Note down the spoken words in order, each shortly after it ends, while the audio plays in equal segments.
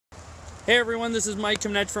Hey everyone, this is Mike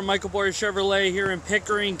coming at you from Michael Boyer Chevrolet here in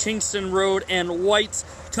Pickering, Kingston Road, and White's,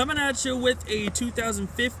 coming at you with a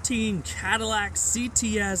 2015 Cadillac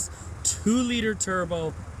CTS 2-liter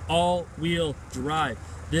turbo all-wheel drive.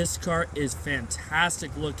 This car is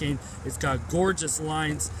fantastic looking. It's got gorgeous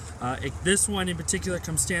lines. This one in particular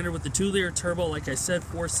comes standard with the 2-liter turbo, like I said,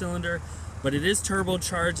 4-cylinder, but it is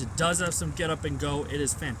turbocharged. It does have some get up and go. It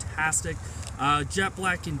is fantastic. Jet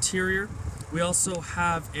black interior. We also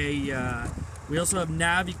have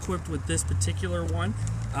nav equipped with this particular one.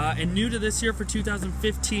 And new to this year for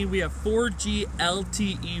 2015, we have 4G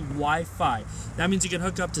LTE Wi-Fi. That means you can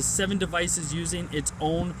hook up to 7 devices using its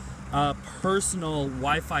own personal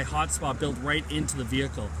Wi-Fi hotspot built right into the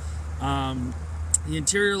vehicle. The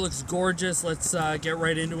interior looks gorgeous. Let's get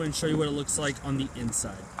right into it and show you what it looks like on the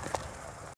inside.